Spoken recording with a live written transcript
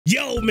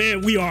Yo,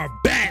 man, we are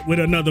back with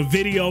another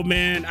video,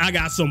 man. I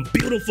got some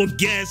beautiful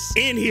guests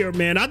in here,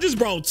 man. I just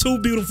brought two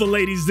beautiful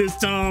ladies this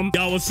time.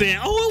 Y'all was saying,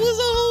 oh, it was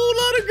a whole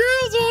lot of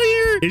girls on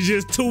here. It's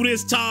just two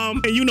this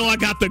time. And you know I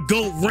got the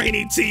GOAT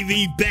Rainy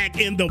TV back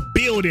in the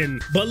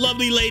building. But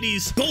lovely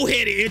ladies, go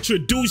ahead and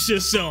introduce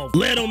yourself.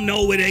 Let them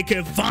know where they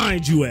can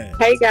find you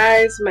at. Hey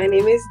guys, my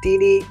name is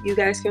Didi. You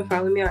guys can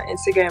follow me on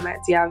Instagram at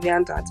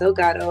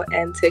diavian.delgado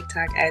and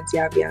TikTok at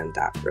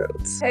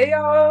diavian.rhodes. Hey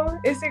y'all,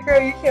 it's your girl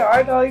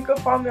ukrdoll. You can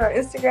follow me on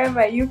Instagram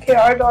at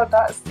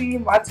ukrdoll.c.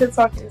 My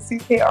TikTok is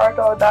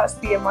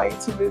ukrdoll.c and my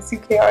YouTube is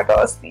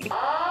ukrdollc.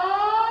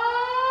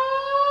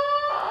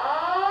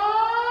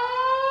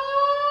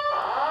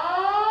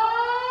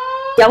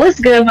 Yo, what's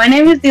good? My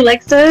name is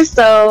Alexa,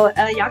 so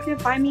y'all can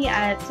find me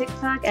at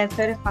TikTok at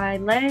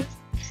lifewitLEX,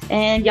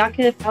 and y'all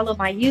can follow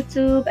my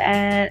YouTube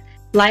at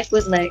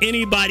lifewitLEX.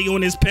 Anybody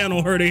on this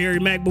panel heard of Harry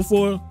Mack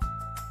before?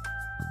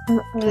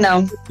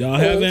 No. Y'all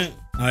haven't?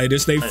 All right,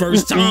 this their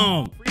first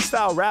time.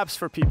 Freestyle raps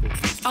for people.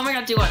 Oh my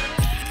god, do what?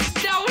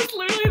 That was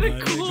literally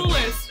the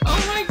coolest. Oh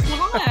my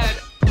god.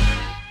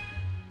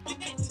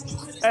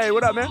 Hey,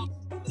 what up, man?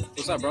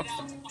 What's up, bro?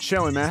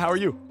 Chilling, man. How are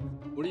you?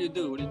 What do you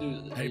do? What do you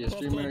do? Are you a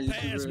streamer?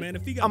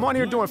 I'm on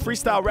here doing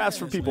freestyle raps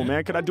for people,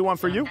 man. Could I do one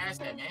for you?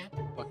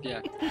 Fuck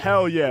yeah.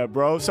 Hell yeah,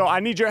 bro. So I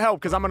need your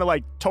help because I'm gonna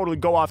like totally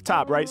go off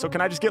top, right? So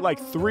can I just get like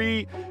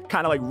three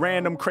kind of like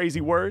random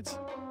crazy words?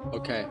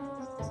 Okay.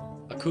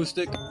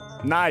 Acoustic.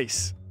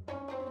 Nice.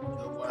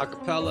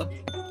 Acapella.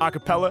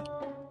 Acapella.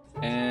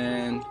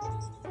 And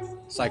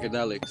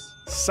psychedelics.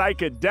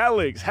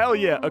 Psychedelics. Hell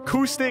yeah.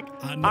 Acoustic,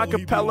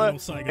 acapella,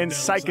 and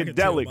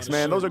psychedelics,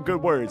 man. Those are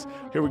good words.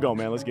 Here we go,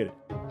 man. Let's get it.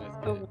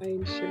 Oh,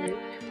 my shirt.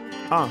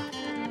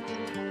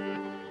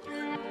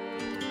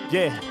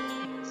 Yeah.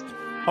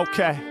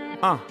 Okay.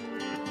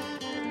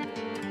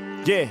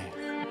 Yeah.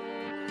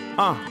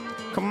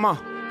 Come on.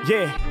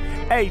 Yeah.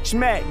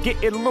 H-Mack,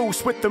 getting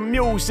loose with the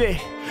music.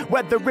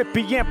 Whether it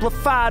be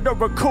amplified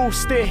or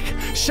acoustic,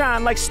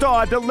 shine like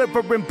star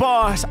delivering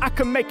bars. I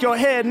can make your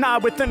head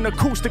nod with an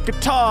acoustic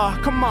guitar.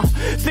 Come on,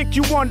 think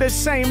you on the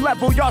same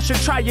level, y'all should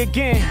try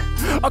again.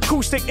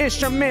 Acoustic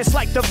instruments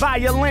like the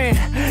violin.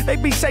 They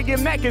be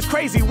saying Mac is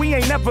crazy, we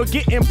ain't never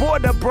getting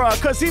bored of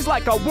bruh, cause he's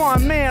like a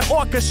one-man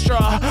orchestra.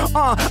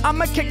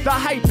 I'ma kick the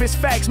hype as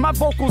facts. My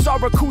vocals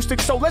are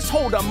acoustic, so let's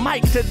hold a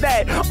mic to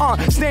that.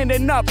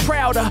 Standing up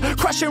prouder,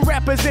 crushing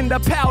rappers in the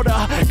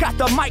powder. Got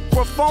the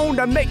microphone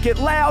to make it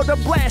louder,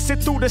 blast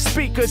it through the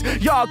speakers.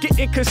 Y'all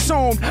getting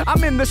consumed.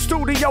 I'm in the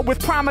studio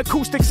with prime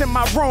acoustics in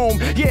my room.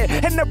 Yeah,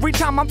 and every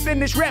time I'm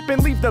finished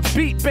rapping, leave the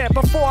beat bent.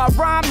 Before I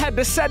rhyme, had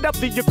to set up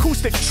the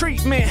acoustic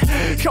treatment.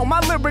 Yo,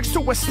 my lyrics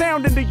too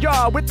astounding to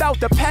y'all.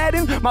 Without the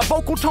padding, my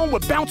vocal tone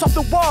would bounce off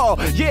the wall.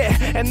 Yeah,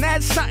 and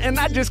that's something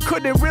I just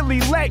couldn't really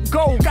let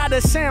go.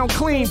 Gotta sound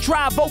clean,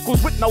 dry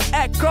vocals with no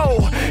echo.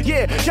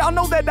 Yeah, y'all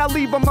know that I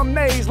leave them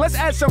amazed. Let's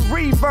add some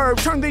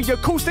reverb, turn the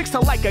acoustics to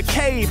like a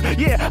cave.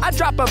 Yeah, I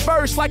drop a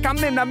verse like I'm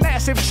in a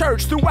massive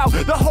church. Throughout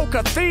the whole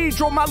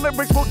cathedral, my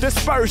lyrics will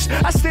disperse.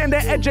 I stand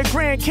at the edge of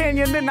Grand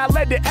Canyon and I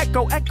let it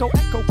echo, echo,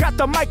 echo. Got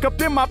the mic up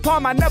in my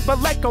palm, I never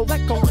let go,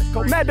 let go, let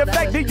go. Matter of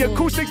fact, the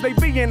acoustics, they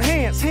be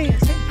enhanced.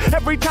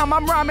 Every time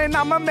I'm rhyming,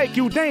 I'ma make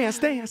you dance,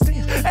 dance,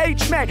 dance.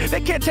 H-Mack,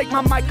 they can't take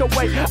my mic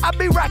away. I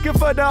be rocking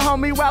for the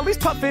homie while he's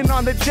puffing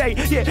on the J.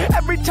 Yeah,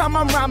 every time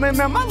I'm rhyming,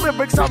 man, my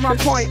lyrics are on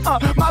point.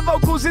 My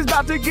vocals is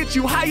about to get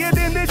you higher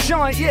than the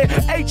joint. Yeah,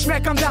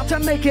 H-Mack, I'm about to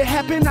make it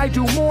happen. I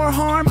do more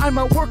harm. I'm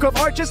a work of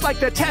art, just like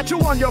the tattoo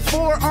on your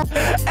forearm.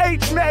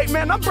 H-Mack,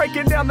 man, I'm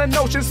breaking down the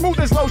notion, smooth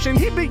as lotion.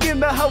 He be in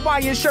the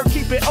Hawaiian shirt,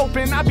 keep it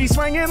open. I be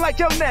swinging like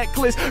your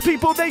necklace.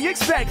 People, they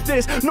expect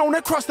this. Known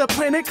across the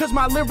planet, cause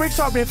my lyrics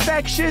are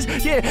infectious.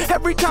 Yeah,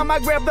 every time I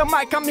grab the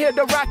mic, I'm here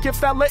to rock you,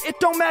 fella. It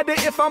don't matter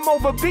if I'm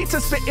over beats or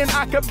spitting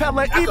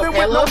acapella. Even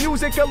with no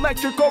music,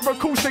 electric or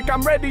acoustic,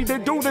 I'm ready to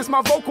do this.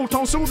 My vocal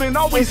tone soothing,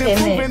 always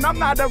improving. I'm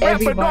not a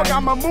rapper, dog,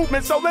 I'm a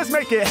movement, so let's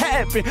make it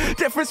happen.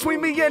 Difference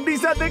between me and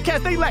these other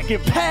cats, they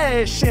lacking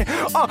passion.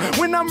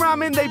 When I'm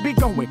rhyming, they be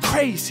going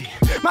crazy.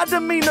 My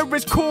demeanor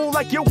is cool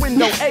like your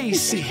window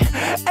AC.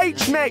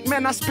 H-Mack,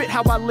 man, I spit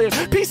how I live.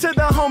 Piece of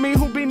the homie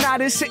who be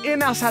nodding,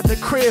 sitting outside the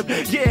crib.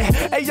 Yeah,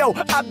 hey yo,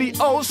 I be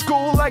old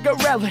school like a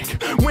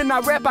relic. When I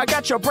rap, I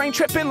got your brain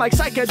tripping like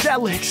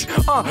psychedelics.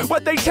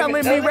 What they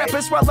telling me,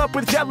 rappers swell up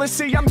with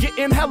jealousy. I'm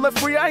getting hella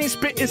free, I ain't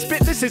spitting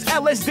spit, this is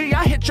LSD.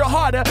 I hit you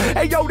harder.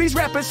 Hey yo, these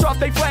rappers soft,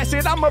 they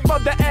flaccid. I'm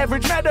above the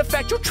average. Matter of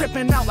fact, you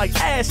tripping out like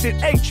acid.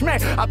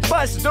 H-Mack, I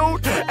bust,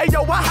 dude. Hey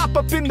yo, I hop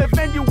up in the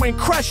venue and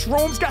crush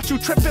rooms. Got you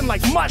tripping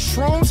like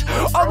mushrooms.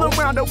 All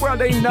around the world,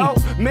 they know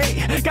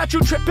me. Got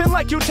you tripping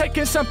like you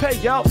taking some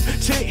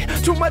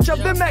peyote. Too much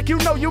of the Mac, you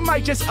know you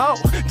might just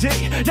OD.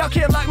 Y'all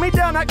can't lock me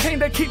down, I came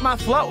to keep my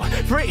flow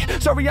free.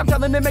 Sorry, I'm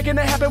telling them, making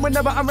it happen. and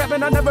whenever I'm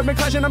rapping, I never been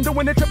clashing. I'm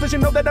doing it triplets, you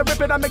know that I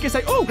rip it. I make it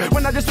say, ooh,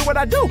 when I just do what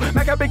I do.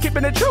 Mac, I've been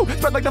keeping it true.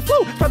 Spread like the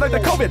flu, spread like the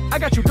COVID. I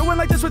got you doing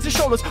like this with your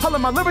shoulders. All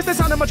of my lyrics, they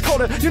sounding much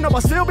colder. You know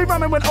I'll still be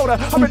rhyming with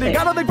odor. Already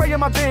got all the gray in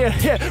my beard.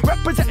 Yeah,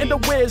 representing the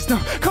wisdom.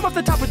 Come off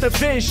the top with the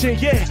vision.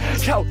 Yeah,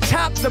 yo,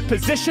 top the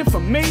position for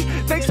me.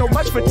 Thanks so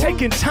much for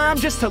taking time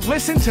just to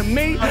listen to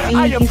me.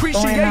 I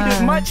appreciate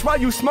it much while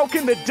you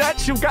smoking the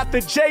Dutch. You got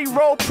the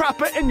J-roll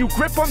proper and you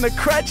grip on the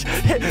crutch.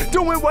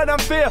 Doing what I'm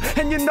fair,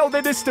 and you know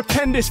that it's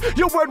stupendous.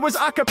 Your word was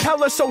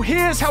acapella, so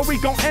here's how we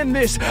gon' end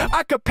this.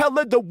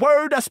 Acapella the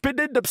word, I spit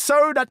it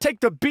absurd. I take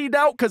the beat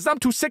out cause I'm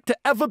too sick to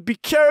ever be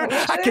cured.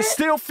 I can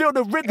still feel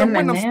the rhythm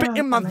when I'm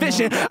spitting my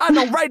vision. I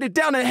don't write it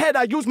down ahead,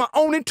 I use my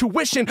own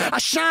intuition. I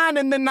shine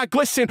and then I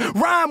glisten,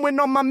 rhyme when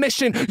on my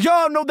mission.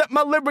 Y'all know that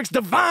my lyrics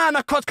divine,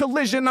 I cause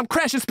collision. I'm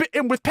crashing,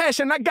 spitting with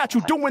passion. I got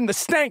you doing the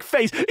stank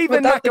face.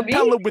 Even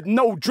acapella with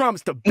no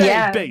drums, the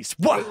bang bass.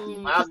 What?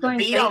 The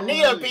beat don't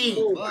need a beat.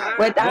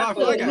 Without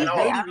the beat,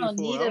 I don't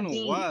need a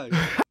beat.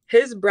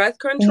 His breath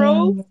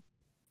control.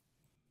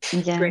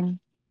 Yeah. Great.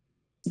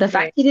 The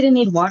fact he didn't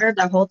need water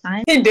the whole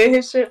time. He did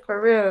his shit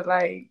for real.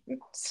 Like,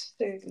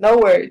 no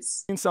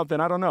words. Something,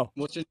 I don't know.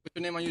 What's your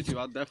name on YouTube?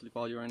 I'll definitely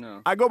follow you right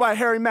now. I go by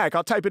Harry Mack.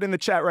 I'll type it in the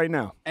chat right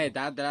now. Hey,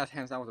 that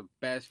hands down was the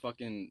best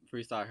fucking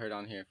freestyle I heard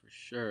on here for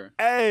sure.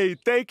 Hey,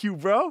 thank you,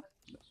 bro.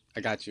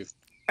 I got you.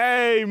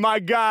 Hey, my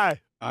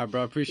guy. All right,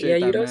 bro. Appreciate that,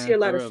 Yeah, you don't man. see a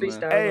lot of For real,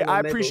 freestyle. man. Hey, I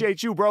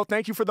appreciate you, bro.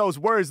 Thank you for those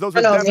words. Those were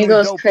I know, definitely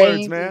Omegle dope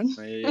crazy. words,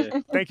 man.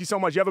 Yeah. Thank you so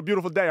much. You have a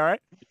beautiful day, all right?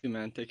 You too,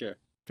 man. Take care.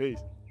 Peace.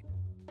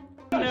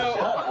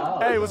 Yo.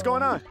 Hey, what's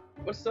going on?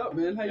 What's up,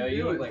 man? How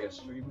you doing? Like a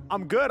streamer.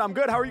 I'm good. I'm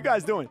good. How are you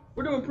guys doing?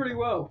 We're doing pretty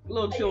well. A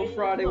little chill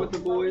Friday with the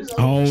boys.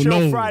 Oh Chill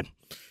no. Friday.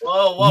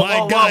 Whoa,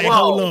 My guy,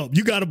 hold up.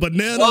 You got a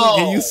banana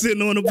and you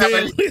sitting on the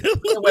bed.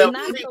 Well,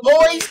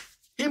 boys,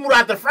 he moved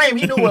out the frame.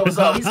 He knew what was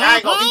up. He said, I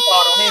ain't gonna be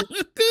caught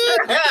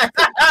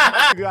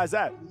on him. You guys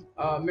at?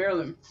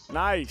 Maryland.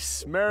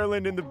 Nice.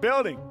 Maryland in the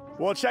building.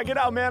 Well, check it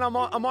out, man. I'm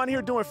on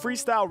here doing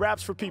freestyle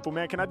raps for people,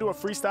 man. Can I do a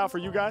freestyle for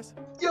you guys?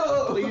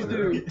 Yo, please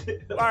do.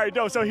 All right,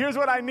 no. So here's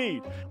what I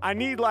need. I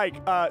need like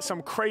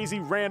some crazy,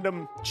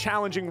 random,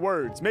 challenging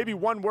words. Maybe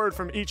one word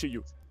from each of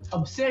you.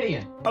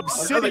 Obsidian.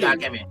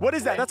 Obsidian. What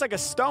is that? That's like a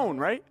stone,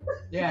 right?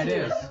 Yeah, it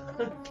is.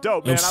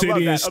 Dope, man. Obsidian I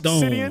love that.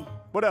 stone. Obsidian.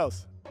 What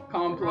else?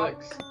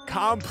 Complex.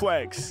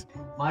 Complex.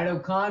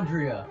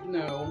 Mitochondria.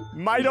 No.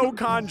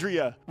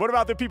 Mitochondria. What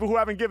about the people who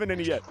haven't given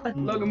any yet?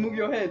 Logan, move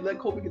your head. Let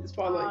Colby get the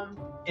spotlight.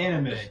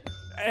 Anime.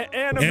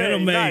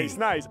 Anime. Nice,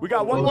 nice. We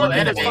got one more.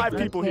 There's 5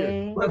 people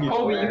here.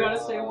 Colby, you gotta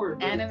say a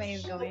word. Anime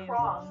is going.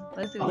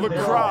 Let's do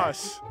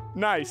Lacrosse.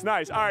 Nice,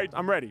 nice. All right,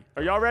 I'm ready.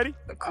 Are y'all ready?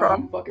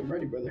 I'm fucking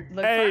ready, brother.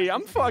 Hey,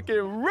 I'm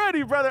fucking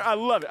ready, brother. I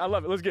love it. I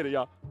love it. Let's get it,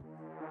 y'all.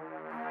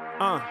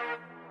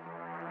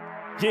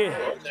 Yeah.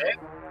 Okay.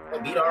 The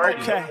beat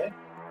already. Okay.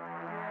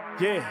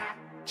 Yeah.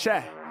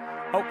 Chat.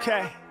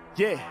 Okay.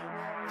 Yeah.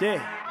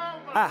 Yeah.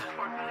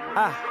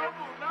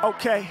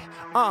 Okay.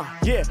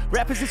 Yeah.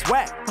 Rappers is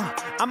whack.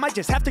 I might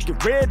just have to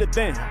get rid of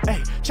them.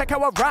 Hey, check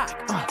how I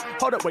rock.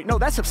 Hold up, wait, no,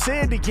 that's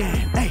Obsidian.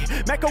 Hey,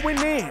 Mac going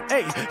in.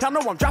 Hey, y'all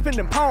know I'm dropping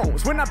them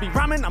poems. When I be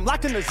rhyming, I'm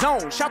locked in the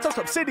zone. Shouts out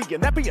to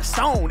Obsidian, that be a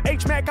stone.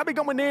 H-Mac, I be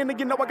going in, and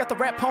you know I got the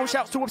rap poem.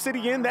 Shouts to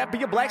Obsidian, that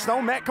be a black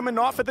stone. Mac coming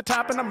off at the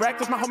top, and I'm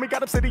racked as my homie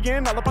got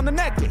Obsidian all up on the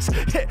necklace.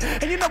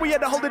 And you know we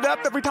had to hold it up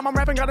every time I'm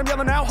rapping, got him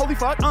yelling out, holy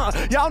fuck.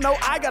 Y'all know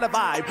I got a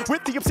vibe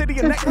with the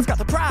Obsidian necklace, got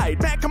the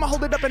pride. Mac, come on,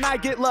 hold it up, and I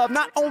get love.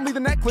 Not only the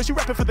necklace, you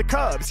rapping for the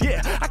Cubs.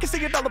 Yeah, I can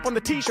see it all up on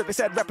the t-shirt. They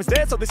said rappers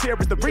dead, so this here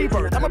is the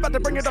rebirth. I'm about to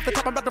bring it off the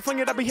top, I'm about to fling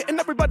it. I be hitting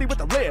everybody with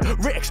the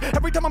lyrics.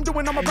 Every time I'm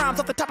doing all my rhymes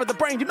off the top of the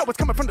brain, you know it's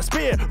coming from the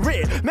spirit.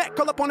 Mac,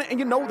 call up on it, and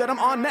you know that I'm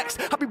on next.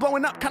 I'll be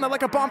blowing up kinda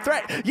like a bomb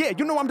threat. Yeah,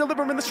 you know I'm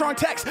delivering the strong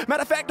text.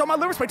 Matter of fact, all my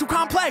lyrics way too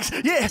complex.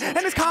 Yeah, and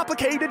it's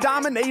complicated,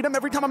 dominate them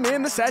every time I'm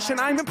in the session.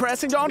 I'm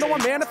impressing, y'all know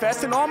I'm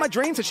manifesting all my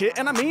dreams and shit.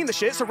 And I mean the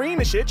shit, serene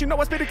and shit. You know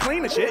I spit it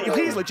clean and shit.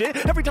 He's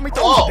legit. Every time he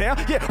throws it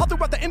down, yeah, all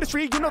throughout the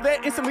industry, you know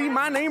that instantly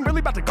my name really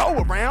about to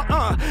go around.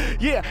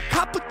 Yeah,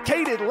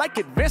 complicated like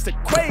advanced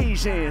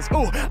equations.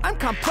 Ooh, I'm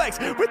complex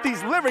with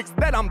these lyrics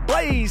that I'm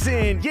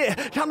blazing. Yeah,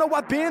 y'all know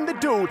I've been the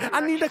dude.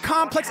 I need a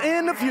complex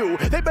interview.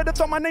 They better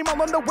throw my name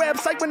all on the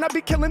website when I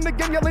be killing the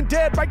game, yelling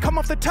dead right. Come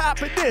off the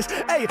top of this.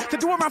 Hey, to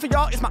do around for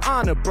y'all is my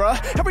honor,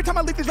 bruh. Every time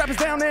I leave these rappers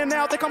down there and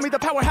out, they call me the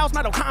powerhouse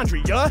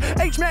mitochondria.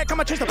 H-Mac,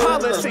 I'ma change the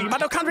policy.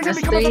 Mitochondria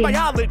become the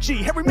biology.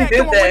 Harry Mac,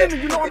 come on winning,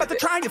 and you know I'm about to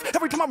triumph.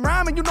 Every time I'm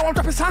rhyming, you know I'm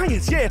dropping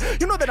science. Yeah,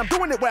 you know that I'm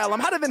doing it well. I'm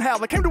hotter than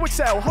hell. I came to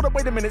excel. Hold up,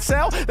 wait a minute,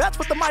 Cell. That's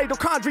what the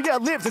mitochondria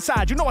lives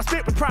inside. You know I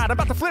spit with pride. I'm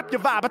about to flip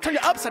your vibe. I turn you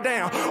upside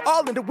down.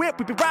 All in the whip,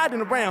 we be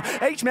riding around.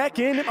 H-Mac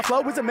in it, my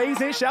flow is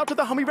amazing. Shout to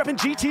the homie rapping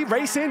GT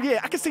racing. Yeah,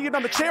 I can see it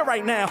on the chair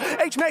right now.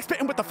 H-Mac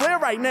spitting with the flair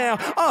right now.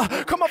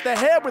 Come off the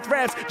head with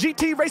raps.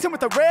 GT racing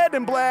with the red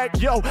and black.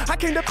 Yo, I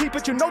came to peep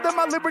it. You know that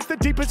my lyrics the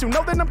deepest. You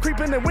know that I'm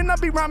creeping, and when I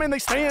be rhyming, they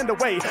stand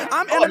away.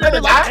 I'm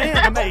animated like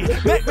anime.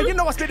 Mac, but you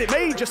know I spit it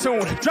major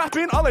soon.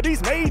 Dropping all of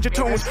these major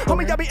tunes.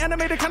 Homie, y'all be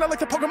animated kinda like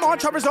the Pokemon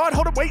Charizard.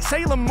 Hold up, wait, late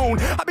Sailor Moon.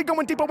 I be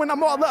going deeper when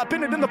I'm all up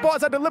in it. And the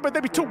bars I deliver, they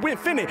be too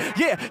infinite.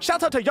 Yeah,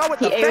 shout out to y'all with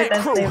the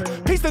fat crew.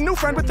 Peace the new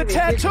friend with the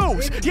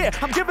tattoos. Yeah,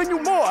 I'm giving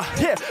you more.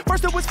 Yeah,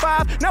 first it was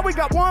 5, now we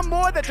got one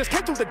more that just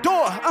came through the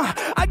door.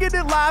 I get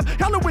it live.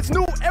 Y'all know it's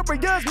new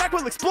areas, Mac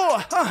will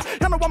explore.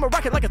 Y'all know I'm a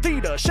rocket like a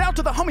theater. Shout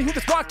to the homie who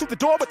just walked through the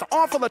door with the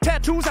arm full of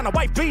tattoos and a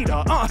white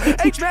beater.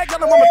 H-Mac, y'all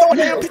know I'm a throwing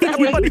him. Peace to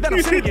everybody that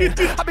I'm seeing.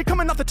 I be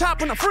coming off the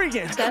top when I'm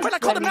freeing. When I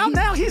call him out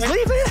now, he's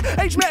leaving.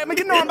 H-Mac, man,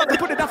 you know I'm about to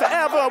put it down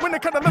forever. When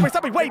it comes to lyrics, I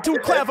be way too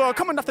clever.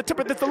 Coming off the tip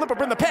of this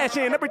delivering the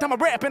passion. Every time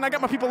I'm rapping, I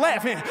got my people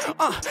laughing.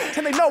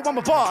 And they know I'm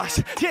a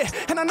boss. Yeah,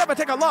 and I never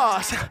take a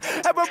loss.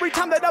 Every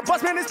time that I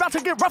bust, man, it's about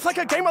to get rough like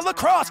a game of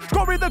lacrosse.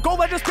 Score the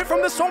goal, I just spit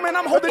from the soul, man.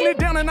 I'm holding it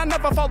down and I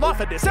never fall off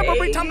of this.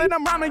 Every time that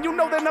I'm rhyming, you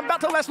know that I'm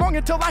about to last long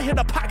until I hit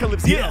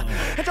apocalypse. Yeah,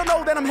 and you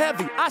know that I'm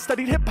heavy. I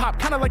studied hip hop,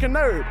 kind of like a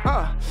nerd.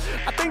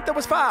 I think there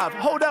was 5.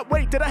 Hold up,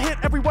 wait, did I hit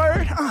every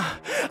word?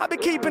 I be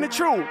keeping it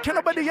true. Can't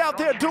nobody out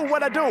there do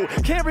what I do.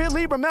 Can't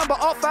really remember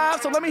all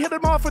 5, so let me hit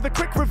them off with a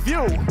quick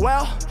review.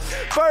 Well,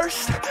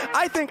 first,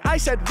 I think I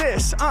said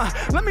this.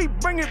 Let me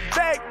bring it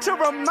back to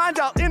remind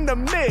y'all in the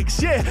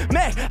mix. Yeah,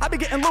 Mac, I be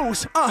getting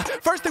loose.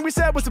 First thing we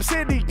said was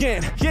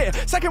obsidian. Yeah,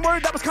 second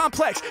word, that was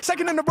complex.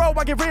 Second in a row,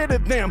 I get rid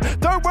of them.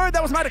 Third word,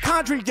 that was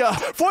mitochondria.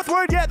 Fourth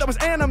word, yeah, that was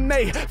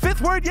anime.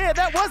 Fifth word, yeah,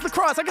 that was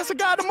lacrosse. I guess I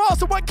got them all,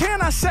 so what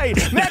can I say?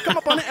 Mac, come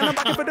up on it, and I'm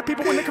rocking for the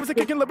people when it comes to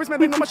kicking lyrics. Man,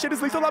 they know my shit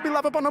is lethal. I'll be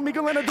live up on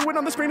Omegle, and I do it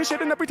on the screen and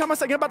shit. And every time I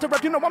say I'm about to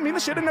rap, you know I mean the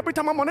shit. And every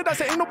time I'm on it, I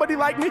say ain't nobody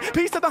like me.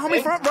 Peace to the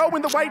homie front row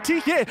in the white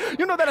tee. Yeah,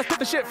 you know that I spit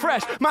the shit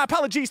fresh. My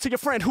apologies to your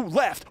friend who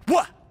left.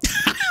 What?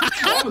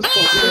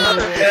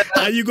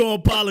 How you gonna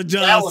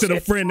apologize to the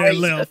friend that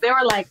left? They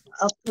were like,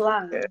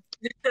 applause. They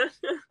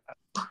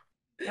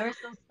were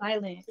so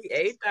silent. He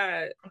ate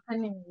that.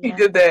 He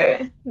did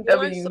that.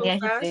 He so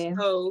fast,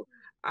 so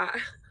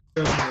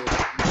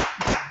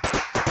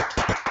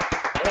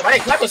Why they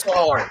clapping so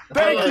hard?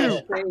 Thank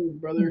you. Crazy,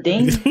 brother.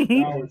 Dang.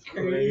 That was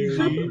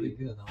crazy.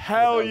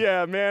 Hell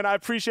yeah, man. I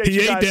appreciate He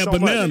you ate guys that so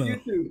banana. much.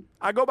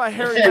 I go by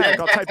Harry Mack.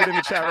 I'll type it in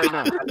the chat right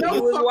now.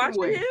 you was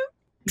watching him?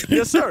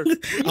 Yes, sir.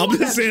 I'm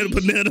just saying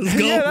bananas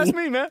go. Yeah, that's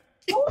me, man.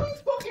 Holy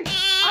fucking!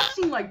 I've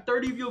seen like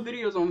 30 of your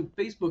videos on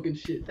Facebook and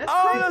shit. That's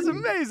Oh, crazy. that's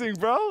amazing,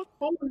 bro.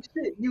 Holy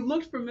shit, you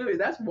looked familiar.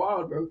 That's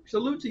wild, bro.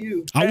 Salute to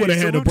you. I would have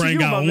had to salute to bring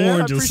you, out my man. I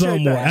orange or appreciate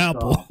something or that.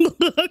 apple.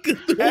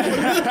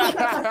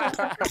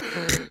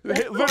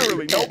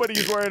 Literally,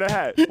 nobody's wearing a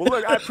hat. Well,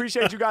 look, I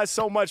appreciate you guys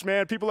so much,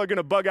 man. People are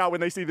gonna bug out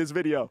when they see this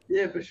video.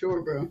 Yeah, for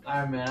sure, bro. All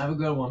right, man. Have a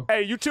good one.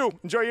 Hey, you too.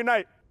 Enjoy your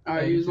night. All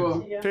right, you as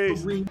well.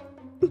 Peace.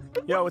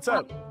 Yo, what's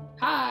up?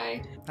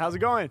 Hi. How's it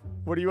going?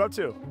 What are you up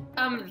to?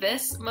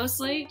 This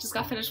mostly just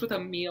got finished with a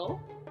meal.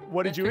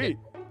 What did you eat?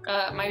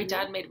 My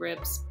dad made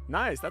ribs.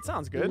 Nice. That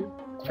sounds good.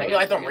 You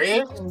like them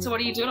ribs? So what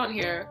are you doing on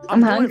here?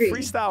 I'm doing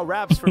freestyle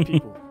raps for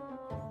people.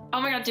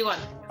 Oh my god, do one.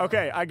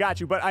 Okay, I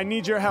got you, but I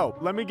need your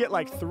help. Let me get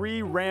like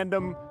 3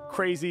 random,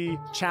 crazy,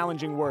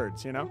 challenging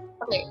words, you know?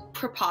 Okay,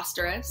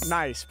 preposterous.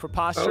 Nice.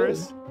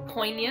 Preposterous.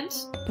 Poignant.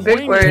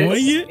 Big words.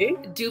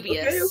 Poignant?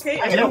 Dubious.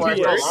 Dubious.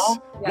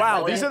 Wow,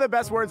 Yeah, these are the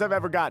best words I've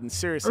ever gotten.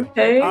 Seriously.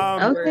 Okay.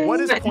 What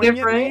does That's poignant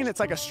different. mean? It's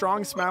like a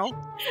strong smell.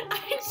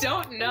 I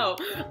don't know.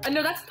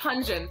 No, that's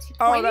pungent.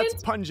 Oh, Poignant?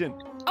 that's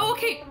pungent. Oh,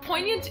 okay.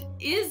 Poignant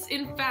is,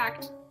 in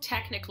fact,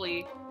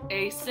 technically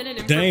a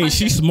synonym for Dang, pungent.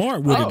 she's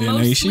smart with it then,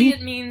 ain't Mostly she?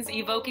 it means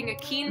evoking a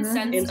keen And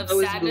sense of so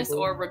is sadness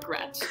Google. or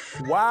regret.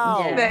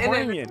 Wow, Yeah.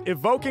 poignant.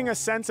 Evoking a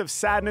sense of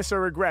sadness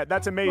or regret.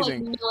 That's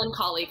amazing. Like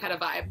melancholy kind of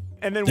vibe.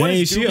 And then what Dang,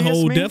 does she a dubious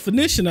whole mean?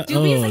 definition of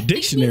Dubious, I think,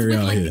 dictionary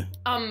means out with, here.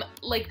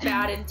 Like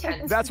bad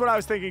intent. That's what I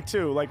was thinking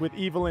too, like with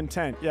evil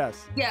intent.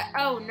 Yes. Yeah.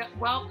 Oh no.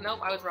 Well, nope.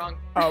 I was wrong.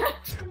 Oh.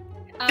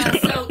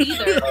 So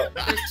either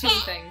there's 2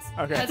 things: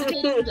 Okay.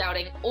 hesitating or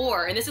doubting,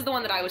 or, and this is the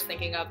one that I was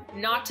thinking of,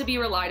 not to be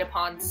relied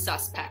upon,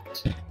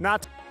 suspect.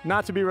 Not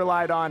to be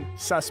relied on.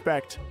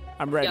 Suspect.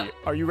 I'm ready. Yep.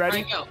 Are you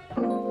ready? There you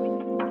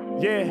go.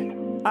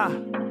 Yeah.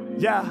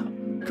 Yeah.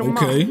 Come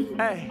Okay. on.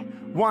 Hey.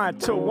 1,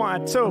 2,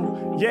 1,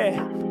 2.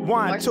 Yeah.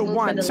 1, 2,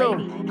 1,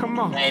 2. Come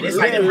on. Hey, this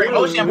like the Frank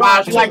Ocean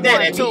vibes. You like that,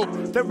 One, Abby?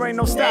 2. There ain't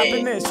no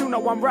stopping this. You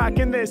know I'm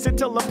rocking this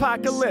until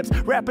apocalypse.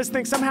 Rappers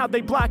think somehow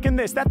they blocking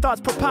this. That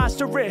thought's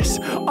preposterous.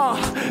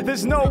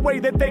 There's no way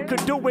that they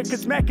could do it,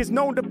 cause Mac is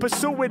known to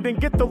pursue it and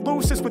get the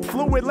loosest with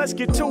fluid. Let's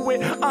get to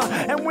it.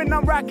 And when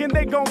I'm rocking,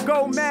 they gon'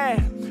 go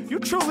mad. You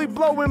truly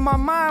blowing my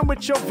mind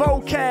with your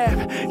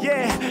vocab.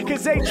 Yeah,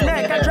 cause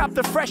H-Mac, I dropped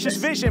the freshest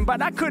vision,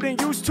 but I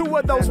couldn't use 2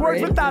 of those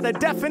words without a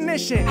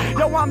definition.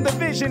 Yo, I'm the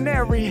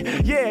visionary.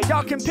 Yeah,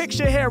 y'all can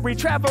picture Harry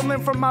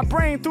traveling from my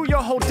brain through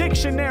your whole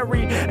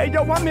dictionary. Hey,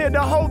 yo, I'm here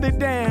to hold it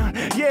down.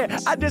 Yeah,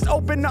 I just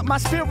open up my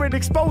spirit,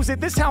 expose it.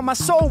 This how my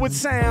soul would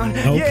sound.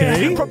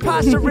 Okay. Yeah,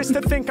 preposterous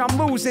to think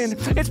I'm losing.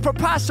 It's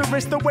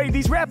preposterous the way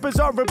these rappers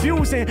are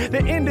abusing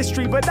the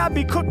industry, but I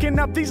be cooking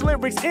up these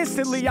lyrics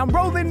instantly. I'm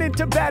rolling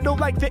into battle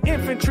like the the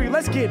infantry,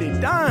 let's get it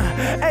done.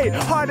 Hey,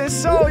 heart and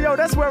soul, yo,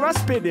 that's where I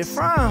spit it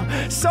from.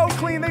 So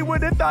clean, they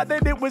would have thought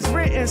that it was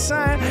written,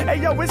 son.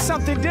 Hey, yo, it's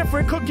something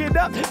different, cook it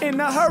up in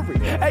a hurry.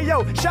 Hey,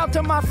 yo, shout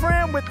to my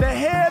friend with the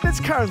hair that's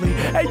curly.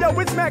 Hey, yo,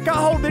 it's Mac, I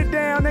hold it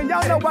down. And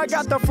y'all know I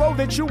got the flow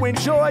that you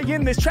enjoy.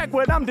 In this track,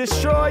 what I'm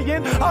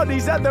destroying. All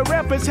these other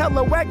rappers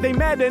hella whack, they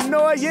mad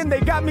annoying.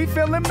 They got me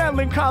feeling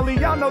melancholy.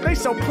 Y'all know they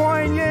so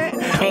poignant.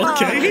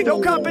 Okay.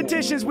 No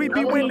competitions, we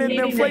be winning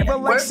them. Flavor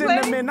like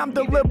cinnamon. I'm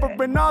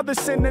delivering all the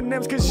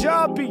synonyms. Cause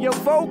y'all be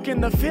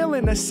evoking the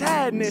feeling of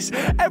sadness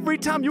every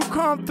time you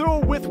come through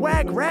with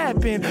whack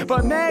rapping.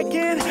 But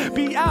Mackin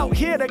be out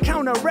here to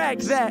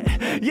counteract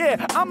that.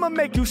 Yeah, I'ma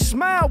make you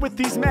smile with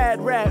these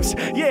mad raps.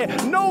 Yeah,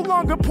 no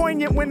longer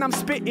poignant when I'm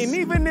spitting.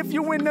 Even if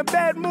you in a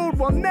bad mood,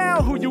 well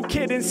now who you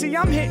kidding? See,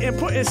 I'm hitting,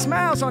 putting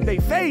smiles on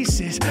their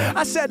faces.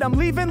 I said I'm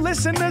leaving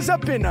listeners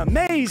up in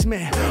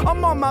amazement.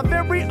 I'm on my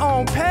very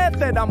own path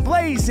that I'm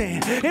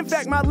blazing. In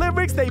fact, my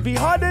lyrics, they be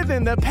harder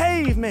than the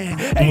pavement.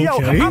 Hey, yo,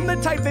 I'm the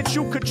type that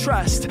you could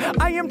trust.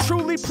 I am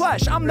truly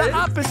plush. I'm the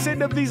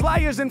opposite of these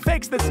liars and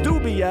fakes that's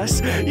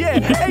dubious.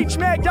 Yeah,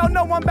 H-Mac, y'all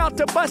know I'm about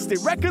to bust it.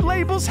 Record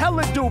labels,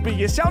 hella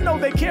dubious. Y'all know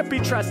they can't be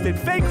trusted.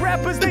 Fake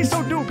rappers, they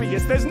so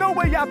dubious. There's no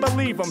way I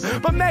believe them.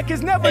 But Mac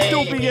is never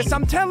dubious.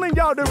 I'm telling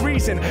y'all the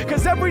reason.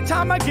 Cause every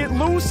time I get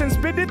loose and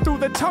spit it through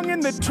the tongue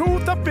and the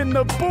tooth up in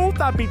the booth,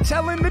 I be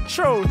telling the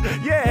truth.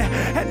 Yeah,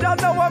 and y'all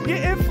know I'm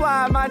getting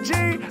fly, my G.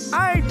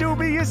 I ain't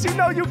dubious, you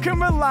know you can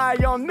rely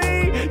on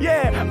me.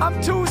 Yeah,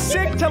 I'm too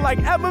sick to like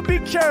ever be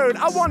cured.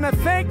 I wanna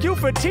thank you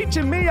for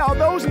teaching me all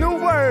those new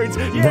words.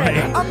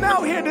 Yeah, I'm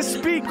out here to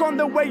speak on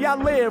the way I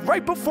live.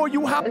 Right before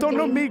you hopped on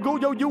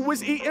Omegle, yo, you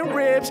was eating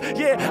ribs.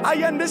 Yeah,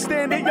 I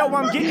understand it, yo,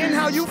 I'm getting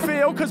how you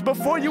feel. Cause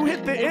before you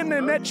hit the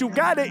internet, you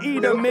gotta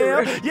eat a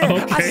meal.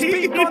 Yeah, I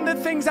speak on the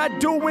things I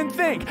do and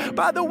think.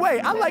 By the way,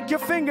 I like your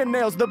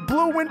fingernails, the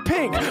blue and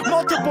pink.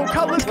 Multiple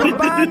colors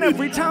combined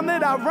every time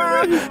that I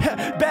rhyme.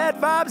 Bad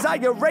vibes, I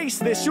erase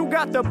this. You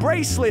got the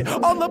bracelet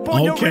all up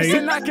on your wrist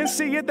and I can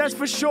see it, that's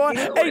for sure.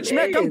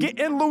 H-Mac, I'm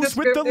getting loose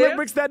with the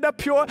lyrics that are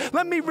pure.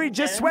 Let me read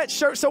your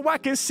sweatshirt so I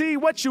can see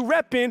what you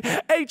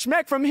reppin'.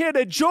 H-Mac, from here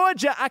to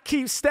Georgia, I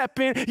keep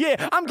stepping.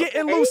 Yeah, I'm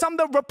getting loose, I'm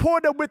the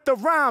reporter with the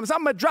rhymes.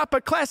 I'ma drop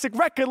a classic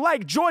record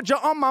like Georgia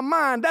on my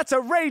mind. That's a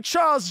Ray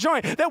Charles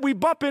joint that we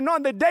bumping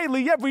on the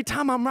daily. Every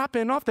time I'm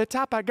rapping off the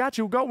top, I got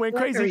you going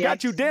crazy.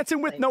 Got you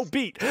dancing with no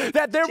beat.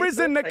 That there is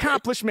an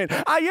accomplishment.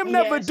 I am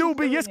never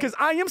dubious because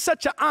I am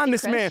such an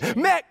honest man.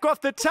 Mac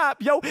off the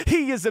top, yo,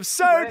 he is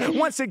absurd.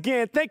 Once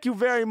again, thank you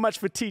very much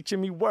for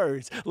teaching me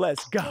words.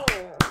 Let's go.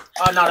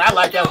 Oh no, I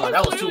like that one.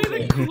 That was too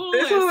good.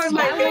 This one was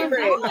my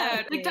favorite.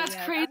 Like that's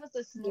crazy. That was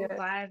a smooth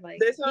vibe. Like,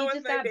 this one was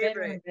just my got favorite.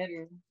 better and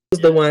better. Was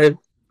the one.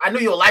 I knew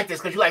you would like this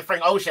because you like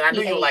Frank Ocean. I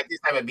knew you would like this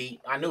type of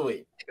beat. I knew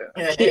it.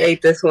 He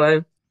ate this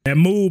one. That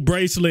mood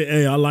bracelet,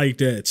 hey, I like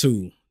that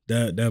too.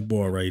 That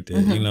boy right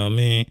there. You know what I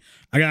mean?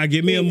 I gotta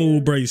get me a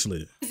mood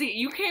bracelet. See,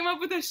 you came up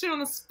with this shit on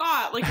the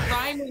spot, like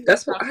rhyming.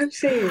 That's what I'm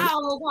saying.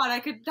 Oh my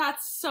god,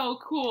 that's so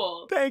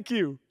cool. Thank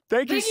you.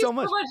 Thank you so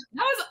much.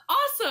 That was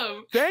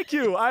awesome. Thank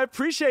you. I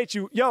appreciate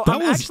you. Yo, That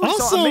I'm was actually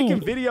awesome. I'm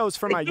making videos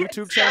for my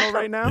YouTube channel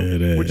right now.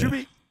 Yeah, Would you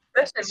be?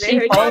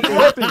 Hey,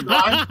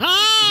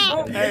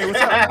 Hey,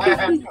 what's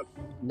up?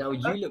 Now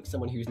you look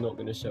someone who's not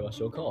going to show us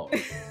your cock.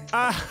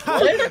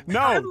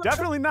 No,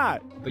 definitely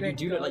not. But you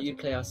do look like you'd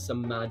play us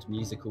some mad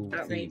musical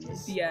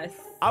themes. Yes.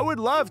 I would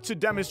love to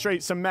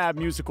demonstrate some mad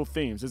musical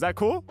themes. Is that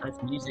cool?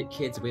 As music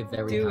kids, we're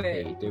very Do happy.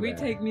 it. Do We it.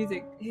 take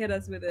music. Hit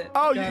us with it.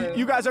 Oh, Go.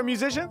 you guys are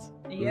musicians?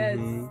 Yes.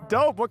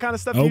 Dope. What kind of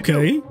stuff do you do?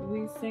 Okay.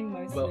 We sing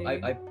mostly.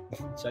 Well,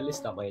 should I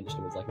list out my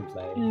instruments I can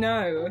play?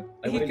 No.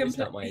 I He wouldn't can, list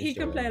out my he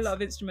can play a lot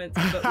of instruments,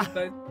 but we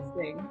both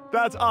sing.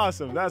 That's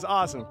awesome. That's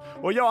awesome.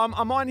 Well, yo,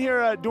 I'm on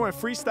here doing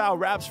freestyle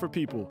raps for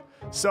people.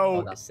 So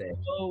Oh, that's it.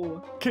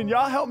 Oh. can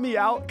y'all help me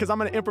out? Because I'm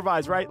gonna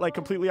improvise, right? Like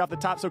completely off the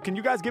top. So can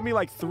you guys give me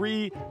like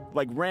 3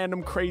 like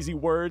random crazy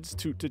words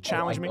to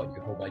challenge me? I got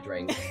you. Hold my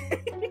drink.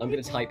 I'm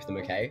gonna type them,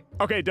 okay?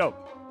 Okay, dope.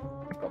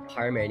 I've got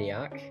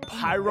pyromaniac.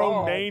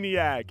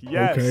 Pyromaniac.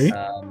 Yes. Okay.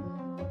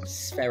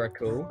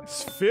 Spherical.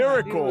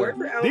 Spherical.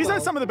 Yeah. These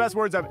are some of the best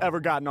words I've ever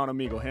gotten on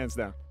Omegle, hands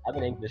down. I'm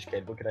an English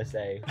kid. What could I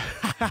say?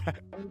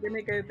 I'm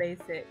gonna go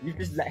basic. You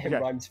just let him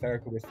Okay. rhyme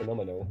spherical with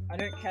phenomenal. I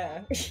don't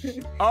care. Oh, This is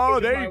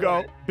there my you go.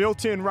 word.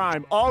 Built-in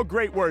rhyme. All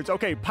great words.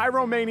 Okay,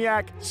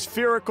 pyromaniac,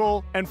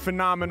 spherical, and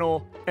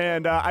phenomenal.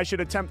 And I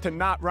should attempt to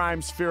not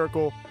rhyme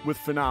spherical with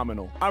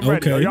phenomenal. I'm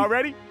ready. Okay. Are y'all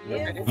ready?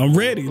 Yeah. I'm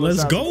ready.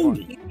 Let's have go.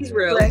 fun. He's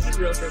real. He's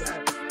real for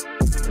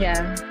that.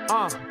 Yeah.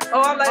 Oh,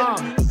 I'm like,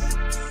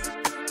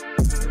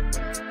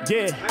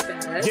 Yeah. my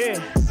bad.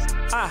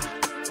 Yeah.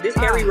 This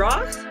Harry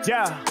Ross?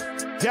 Yeah.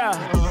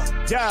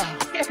 Yeah,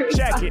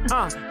 check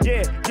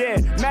it, yeah,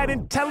 mad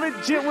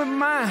intelligent with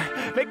mine.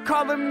 They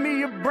calling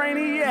me a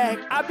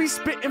brainiac. I be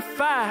spitting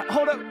fire.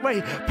 Hold up,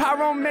 wait,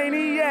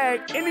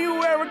 pyromaniac.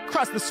 Anywhere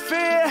across the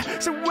sphere,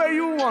 so where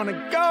you wanna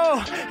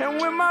go?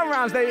 And when my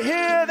rhymes they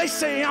hear, they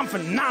say I'm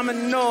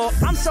phenomenal.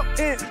 I'm so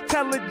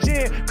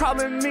intelligent,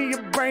 calling me a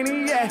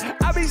brainiac.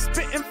 I be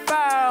spitting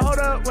fire. Hold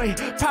up, wait,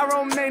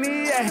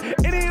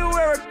 pyromaniac.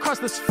 Anywhere across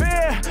the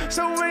sphere,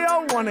 so where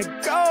y'all wanna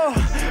go?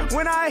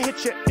 When I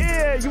hit your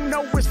ear, you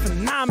know it's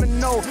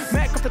phenomenal.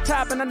 Mac off the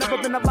top and I've never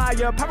been a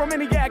liar.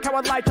 Pyromaniac, how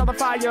I light all the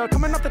fire.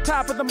 Coming off the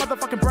top of the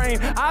motherfucking brain.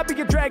 I be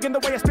a dragon the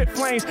way I spit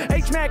flames.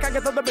 H-Mac, I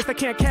got the lyrics they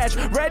can't catch.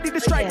 Ready to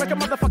strike like a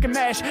motherfucking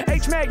mash.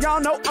 H-Mac, y'all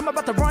know I'm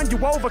about to run you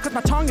over, cause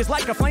my tongue is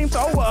like a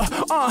flamethrower.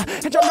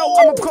 And y'all know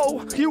I'ma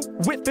blow you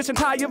with this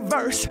entire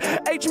verse.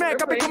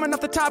 H-Mac, I be coming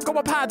off the top, go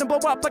up high, then blow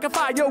up like a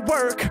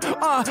firework.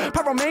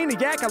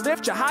 Pyromaniac, I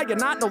lift you higher,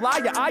 not no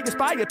liar. I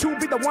aspire to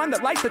be the one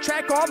that lights the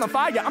track all on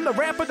fire. I'm the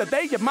rapper that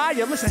they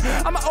admire. Listen,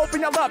 I'ma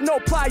open y'all up, no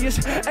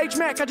pliers.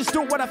 H-Mac, I just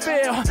do what I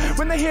feel.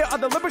 When they hear all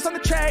the lyrics on the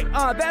track,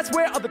 that's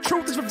where all the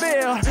truth is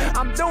revealed.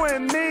 I'm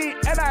doing me,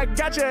 and I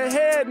got your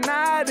head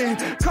nodding.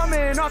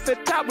 Coming off the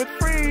top with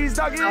freeze,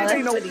 dog, it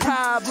ain't no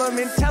problem.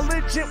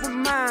 Intelligent with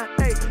mine,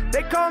 hey,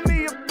 they call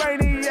me a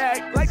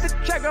brainiac. Like the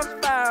track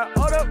on fire,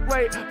 hold up,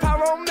 wait,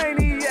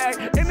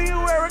 pyromaniac.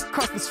 Anywhere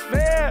across the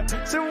sphere,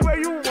 so where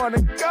you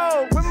wanna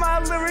go? When my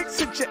lyrics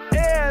hit your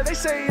ear, they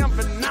say I'm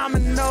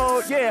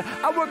phenomenal. Yeah,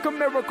 I work a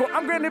miracle,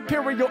 I'm grand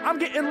imperial, I'm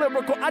getting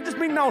lyrical. I just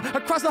be known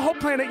across the whole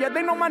planet, yeah,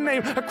 they know my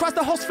name. Across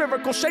the whole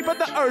spherical shape of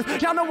the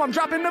earth, y'all know I'm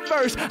dropping the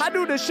verse. I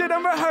do this shit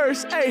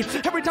unrehearsed, hey.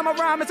 Every time I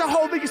rhyme, it's a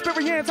holy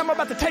experience. I'm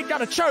about to take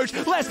out a church,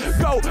 let's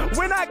go.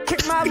 When I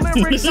kick my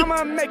lyrics,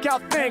 I'ma make y'all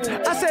think.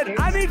 I said,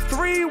 I need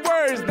 3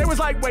 words. They was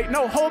like, wait,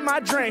 no, hold my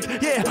drink.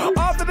 Yeah,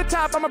 off of the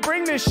top, I'ma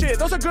bring this shit.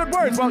 Those are good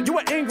words, well, you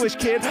an English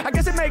kid. I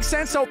guess it makes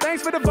sense, so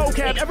thanks for the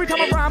vocab. Every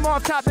time I rhyme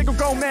off top, they gon'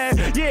 go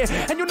mad. Yeah,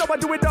 and you know I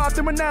do it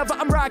often whenever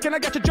I'm rocking. I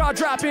got your jaw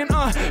dropping,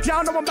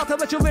 y'all know I'm about to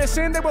let you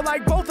listen. They were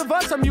like, both of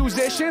us are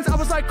musicians. I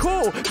was like,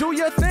 cool, do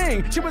your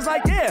thing. She was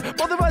like, yeah,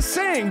 both of us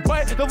sing.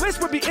 But the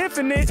list would be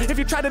infinite if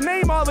you try to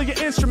name all of your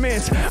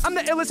instruments. I'm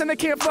the illest and they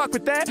can't fuck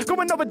with that.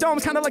 Going over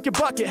domes kinda like your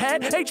bucket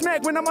hat.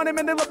 H-Mac, when I'm on him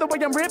and they love the way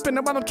I'm ripping.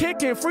 And while I'm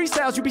kicking,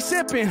 freestyles you be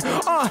sipping.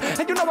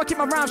 And you know I keep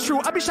my rhymes true.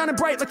 I be shining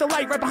bright like the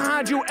light right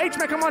behind you.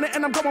 H-Mac, I'm on it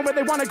and I'm going where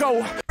they wanna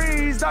go.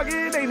 Freeze, dog,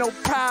 it ain't no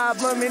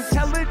problem.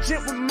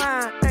 Intelligent with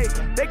mine, hey.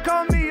 They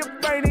call me a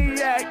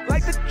brainiac.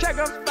 Like the track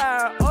on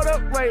fire, hold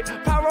up, wait,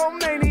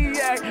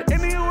 pyromaniac.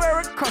 Anywhere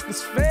across the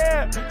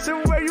sphere,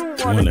 so where you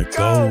wanna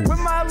go? When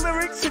my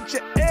lyrics hit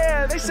your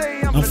ear, they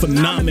say I'm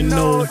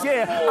phenomenal.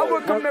 Yeah, I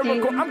work a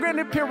miracle, I'm grand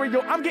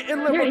imperial, I'm getting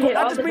lyrical.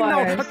 I just be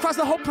known across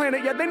the whole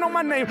planet, yeah, they know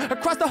my name.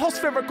 Across the whole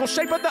spherical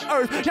shape of the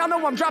earth, y'all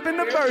know I'm dropping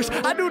the verse.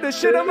 I do this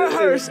shit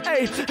unrehearsed,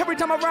 hey. Every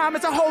time I rhyme,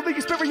 it's a holy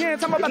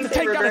experience. I'm about to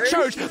take out a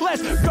church,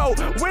 let's go.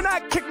 When I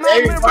kick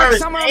my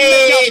lyrics, I'm gonna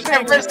make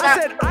y'all think. I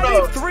said, I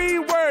need 3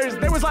 words.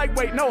 They was like,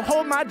 wait, no,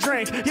 hold my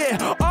drink.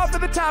 Yeah, off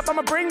of the top,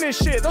 I'ma bring this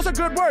shit. Those are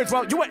good words,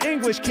 well, you an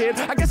English kid.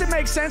 I guess it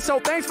makes sense, so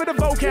thanks for the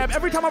vocab.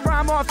 Every time I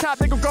rhyme off top,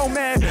 they gon' go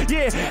mad.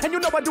 Yeah, and you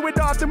know I do it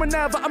often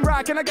whenever I'm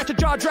rocking. I got your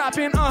jaw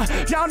dropping,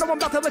 y'all know I'm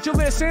about to let you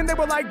listen. They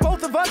were like,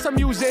 both of us are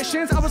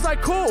musicians. I was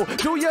like, cool,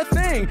 do your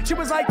thing. She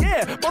was like,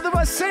 yeah, both of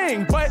us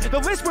sing. But the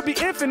list would be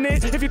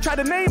infinite if you try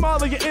to name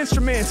all of your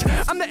instruments.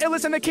 I'm the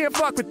illest and they can't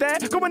fuck with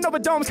that. Going over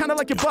domes kinda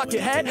like your bucket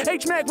hat.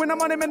 H-Mac, when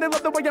I'm on him and they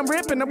love the way I'm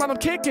ripping. And while I'm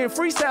kicking,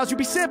 freestyles you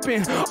be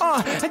sipping.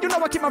 And you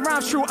know I keep my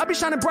rhymes true. I be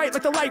shining bright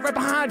like the light right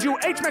behind you.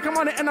 H-Mac, I'm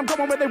on it and I'm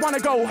going where they wanna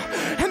go.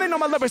 And they know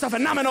my lyrics are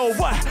phenomenal.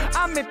 What?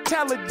 I'm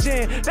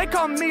intelligent. They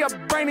call me a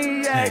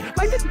brainiac.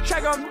 Like the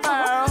track on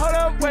fire. Hold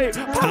up, wait.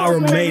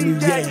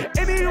 Pyromaniac.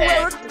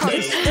 Anywhere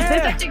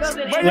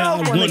where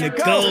y'all wanna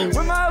go.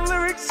 When my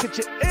lyrics hit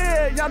your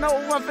ear, y'all know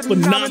I'm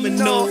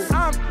phenomenal.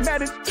 I'm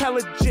mad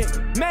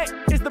intelligent. Mac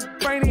is the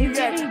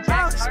brainiac.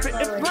 I'm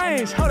spitting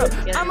flames. Hold up.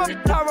 I'm a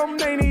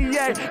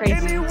pyromaniac.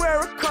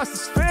 Anywhere across the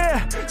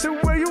sphere, so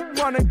where you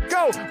wanna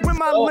go? When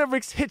my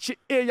lyrics hit your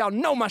ear, y'all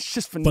know my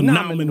shit's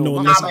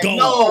phenomenal. Let's go.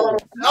 No.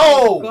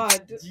 Oh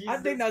God, I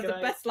think that was the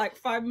best like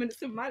 5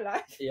 minutes of my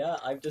life. Yeah,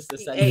 I've just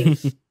ascended.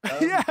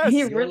 Yes,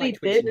 he really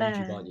did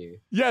that.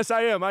 Yes,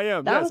 I am.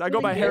 Yes, I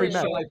go by Harry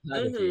Mack.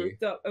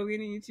 So, are we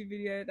in a YouTube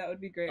video? That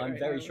would be great. I'm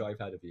very sure I've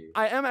heard of you.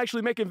 I am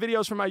actually making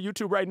videos for my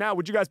YouTube right now.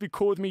 Would you guys be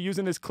cool with me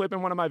using this clip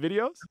in one of my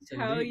videos?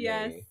 Hell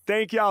yes.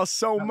 Thank y'all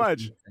so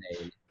much.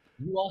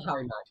 You are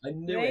Harry Mack. I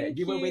knew it.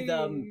 You were with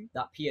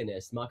that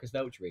pianist, Marcus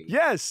Veltri.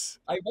 Yes.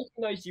 I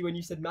recognized you when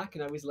you said Mack,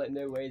 and I was like,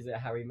 no way, is it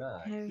Harry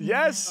Mack?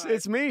 Yes,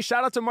 it's me.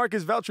 Shout out to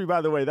Marcus Veltri,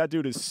 by the way. That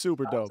dude is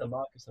super dope.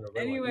 Marcus on a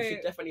anyway, you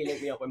should definitely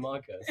link me up with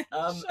Marcus.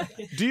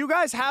 Do you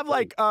guys have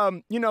like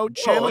you know,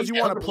 channels you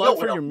want to plug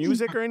for your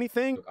music or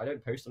anything? Look, I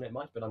don't post on it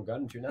much, but I'm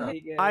going to now.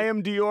 I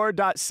am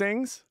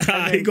Dior.sings.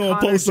 He gonna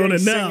post on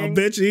it now,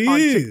 bitch. He on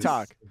is.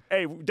 TikTok.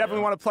 Hey, we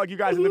definitely want to plug you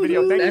guys in the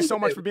video. Thank you so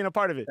much for being a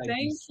part of it.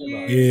 Thank you.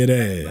 Yeah,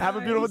 that. Have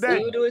a beautiful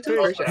day. You do it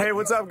too. Hey,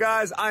 what's up,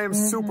 guys? I am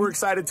super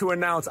excited to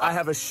announce I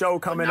have a show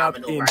coming up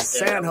in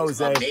San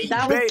Jose,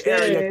 Bay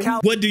Area,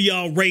 What do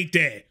y'all rate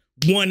that?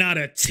 1 out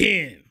of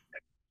 10.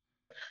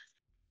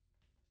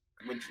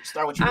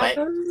 Start with you, Mac.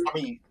 I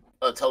mean,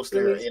 a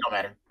toaster. It don't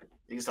matter.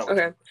 You can start with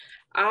you.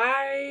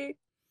 I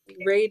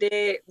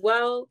rated,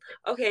 well,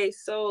 okay,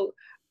 so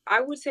I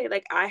would say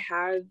like I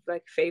have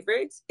like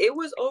favorites. It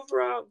was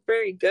overall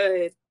very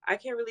good. I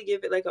can't really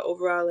give it like an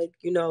overall like,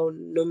 you know,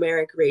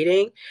 numeric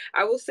rating.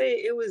 I will say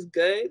it was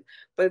good,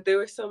 but there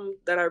were some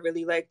that I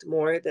really liked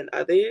more than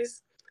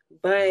others.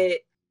 But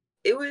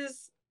it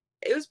was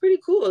pretty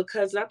cool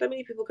because not that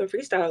many people can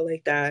freestyle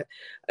like that,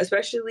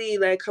 especially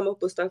like come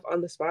up with stuff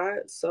on the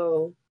spot.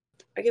 So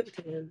I give it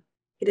to him.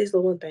 It is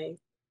the one thing.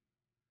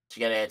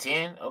 You got it at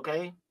 10?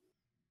 Okay.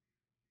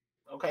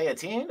 Okay, a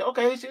 10?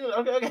 Okay, shoot.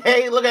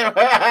 Okay. Look at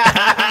her.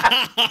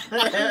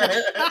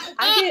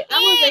 I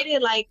would rate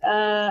it like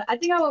I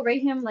think I would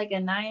rate him like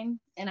a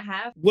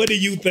 9.5. What do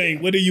you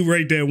think? What do you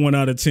rate that 1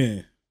 out of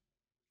 10?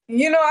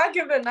 You know, I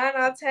give it a 9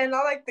 out of 10.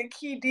 I like the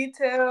key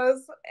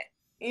details.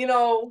 You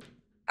know,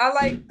 I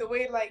like the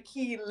way like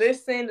he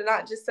listened and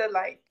not just said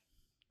like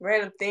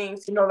random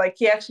things. You know, like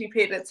he actually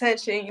paid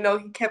attention. You know,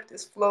 he kept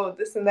his flow,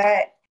 this and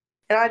that.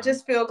 And I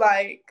just feel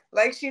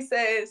like she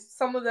says,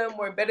 some of them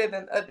were better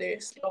than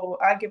others. So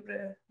I give it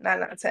a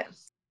 9 out of 10.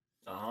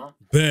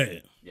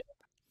 Bet. Yeah.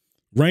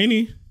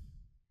 Rainey?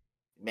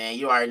 Man,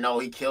 you already know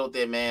he killed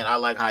it, man. I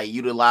like how he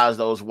utilized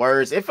those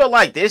words. It felt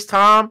like this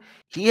time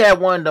he had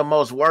one of the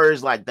most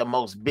words, like the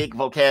most big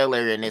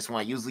vocabulary in this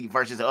one, usually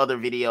versus the other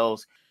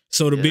videos.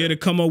 So to be able to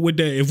come up with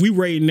that, if we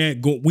rating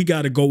that, we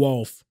got to go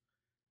off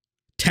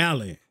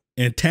talent.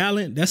 And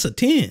talent, that's a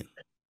 10.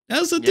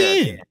 That's a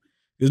 10.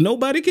 Because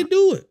nobody can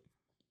do it.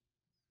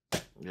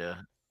 Yeah.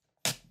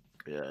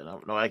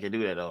 Nobody can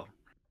do that though.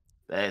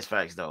 That is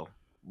facts though.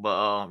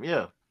 But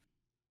yeah.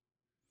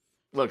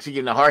 Look, she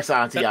giving a heart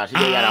sign to y'all. She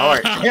got a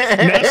heart.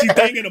 Now she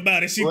thinking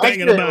about it. She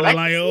thinking about it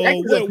like,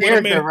 oh, wait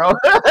a minute, bro.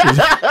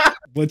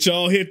 But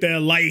y'all hit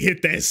that light,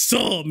 hit that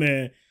sub,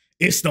 man.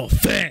 It's the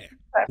fat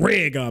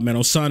Red God, man.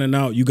 I'm signing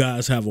out. You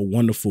guys have a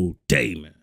wonderful day, man.